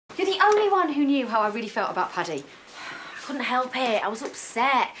You're the only one who knew how I really felt about Paddy. I couldn't help it. I was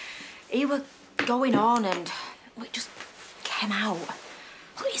upset. He were going on and it just came out.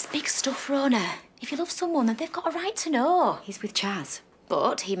 Look, it's big stuff, Rona. If you love someone, then they've got a right to know. He's with Chaz.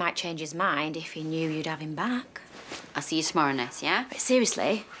 But he might change his mind if he knew you'd have him back. I'll see you tomorrow, Ness, yeah? But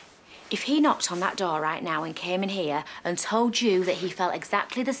seriously, if he knocked on that door right now and came in here and told you that he felt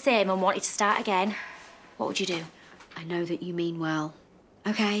exactly the same and wanted to start again, what would you do? I know that you mean well.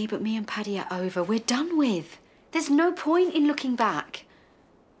 OK, but me and Paddy are over. We're done with. There's no point in looking back.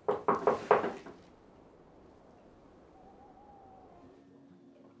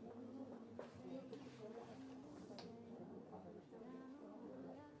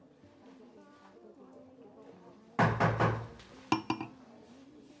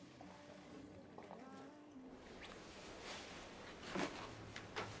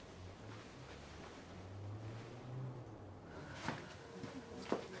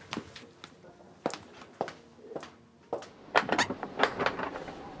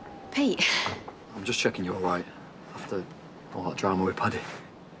 Pete. I'm just checking you're all right after all that drama with Paddy.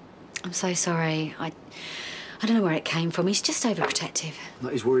 I'm so sorry. I don't know where it came from. He's just overprotective.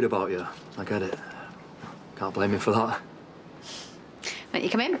 That he's worried about you. I get it. Can't blame him for that. Won't you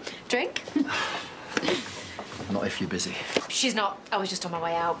come in? Drink? Not if you're busy. She's not. I was just on my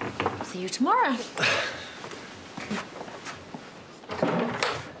way out. See you tomorrow.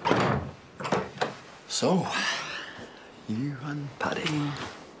 So, you and Paddy.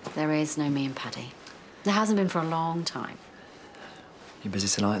 There is no me and Paddy. There hasn't been for a long time. You busy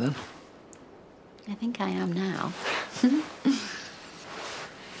tonight, then? I think I am now.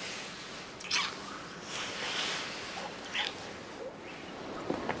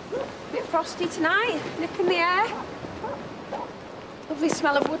 Bit frosty tonight, nip in the air. Lovely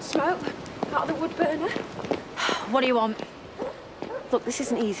smell of wood smoke out of the wood burner. What do you want? Look, this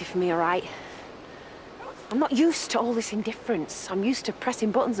isn't easy for me, all right? I'm not used to all this indifference. I'm used to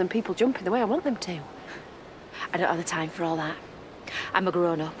pressing buttons and people jumping the way I want them to. I don't have the time for all that. I'm a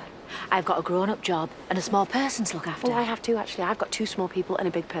grown-up. I've got a grown-up job and a small person to look after. Well, I have too, actually. I've got 2 small people and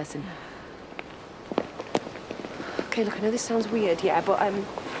a big person. OK, look, I know this sounds weird, yeah, but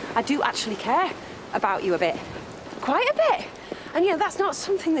I do actually care about you a bit. Quite a bit. And, you know, that's not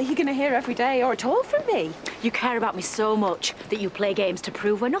something that you're going to hear every day or at all from me. You care about me so much that you play games to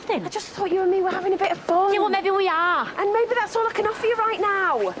prove we're nothing. I just thought you and me were having a bit of fun. Yeah, well, maybe we are. And maybe that's all I can offer you right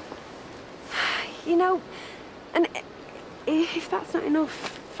now. You know, and if that's not enough,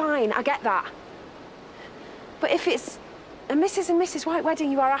 fine, I get that. But if it's a Mrs. and Mrs. White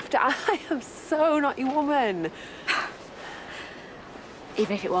wedding you are after, I am so not your woman.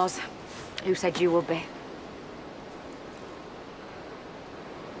 Even if it was, who said you would be?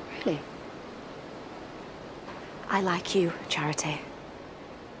 Really? I like you, Charity.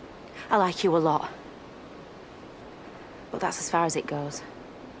 I like you a lot. But that's as far as it goes.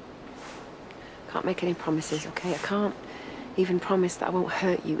 Can't make any promises, OK? I can't even promise that I won't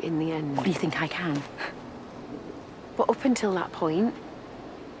hurt you in the end. You think I can? But up until that point,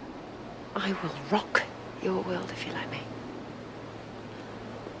 I will rock your world if you let me.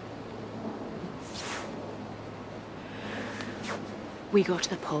 We go to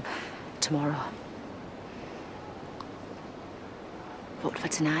the pub tomorrow. But for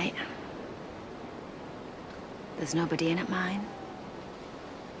tonight, there's nobody in at mine.